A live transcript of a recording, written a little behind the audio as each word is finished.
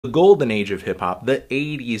The golden age of hip-hop, the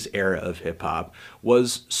 80s era of hip-hop,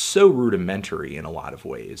 was so rudimentary in a lot of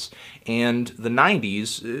ways. And the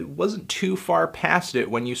 90s wasn't too far past it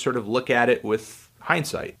when you sort of look at it with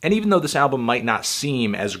hindsight. And even though this album might not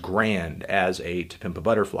seem as grand as a To Pimp a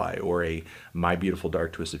Butterfly or a My Beautiful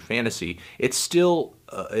Dark Twisted Fantasy, it's still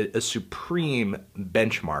a supreme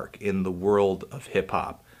benchmark in the world of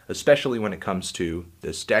hip-hop, especially when it comes to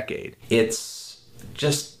this decade. It's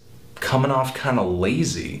just coming off kind of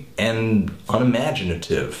lazy and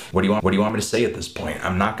unimaginative. What do you want me to say at this point?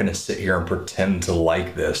 I'm not gonna sit here and pretend to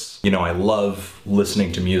like this. You know, I love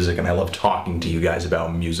listening to music and I love talking to you guys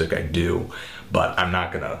about music, I do, but I'm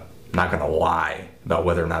not gonna lie about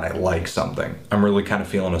whether or not I like something. I'm really kind of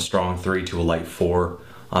feeling a strong 3 to a light 4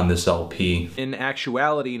 on this LP. In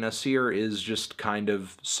actuality, Nasir is just kind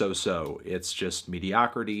of so-so. It's just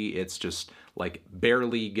mediocrity, it's just like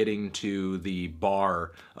barely getting to the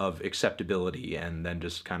bar of acceptability and then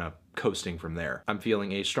just kind of coasting from there. I'm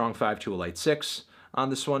feeling a strong 5 to a light 6 on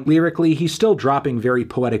this one. Lyrically, he's still dropping very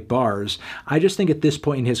poetic bars. I just think at this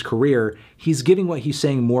point in his career, he's giving what he's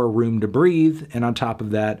saying more room to breathe, and on top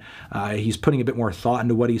of that, he's putting a bit more thought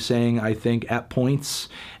into what he's saying, I think, at points,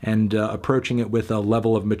 and approaching it with a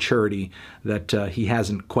level of maturity that he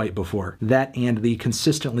hasn't quite before. That and the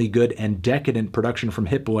consistently good and decadent production from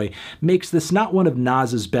Hit Boy makes this not one of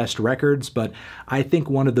Nas's best records, but I think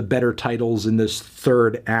one of the better titles in this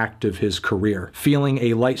third act of his career. Feeling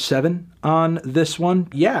a light 7 on this one.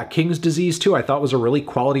 Yeah, King's Disease 2 I thought was a really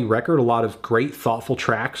quality record, a lot of great thoughtful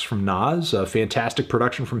tracks from Nas, fantastic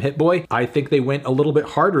production from Hit Boy. I think they went a little bit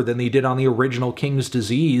harder than they did on the original King's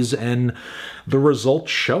Disease, and the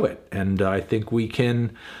results show it, and I think we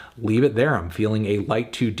can leave it there. I'm feeling a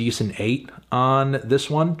light to decent 8 on this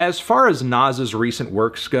one. As far as Nas's recent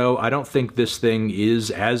works go, I don't think this thing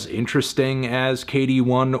is as interesting as KD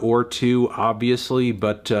 1 or 2, obviously,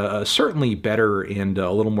 but certainly better and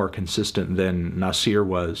a little more consistent than Nasir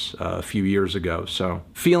was a few years ago. So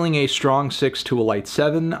feeling a strong 6 to a light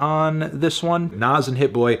 7 on this one. Nas and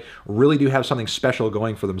Hit Boy really do have something special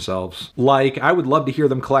going for themselves. Like, I would love to hear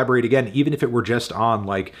them collaborate again, even if it were just on,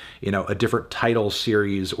 like, you know, a different title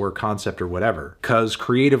series or concept or whatever, because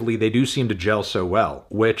creatively they do seem to gel so well,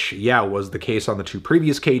 which, yeah, was the case on the 2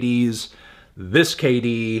 previous KDs, this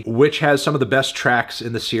KD, which has some of the best tracks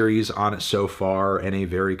in the series on it so far and a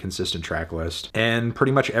very consistent track list. And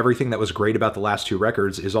pretty much everything that was great about the last 2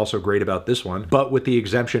 records is also great about this one, but with the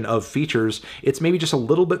exemption of features, it's maybe just a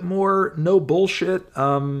little bit more no bullshit,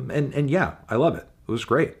 and yeah, I love it. It was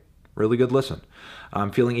great. Really good listen.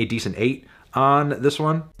 I'm feeling a decent 8 on this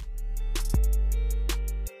one.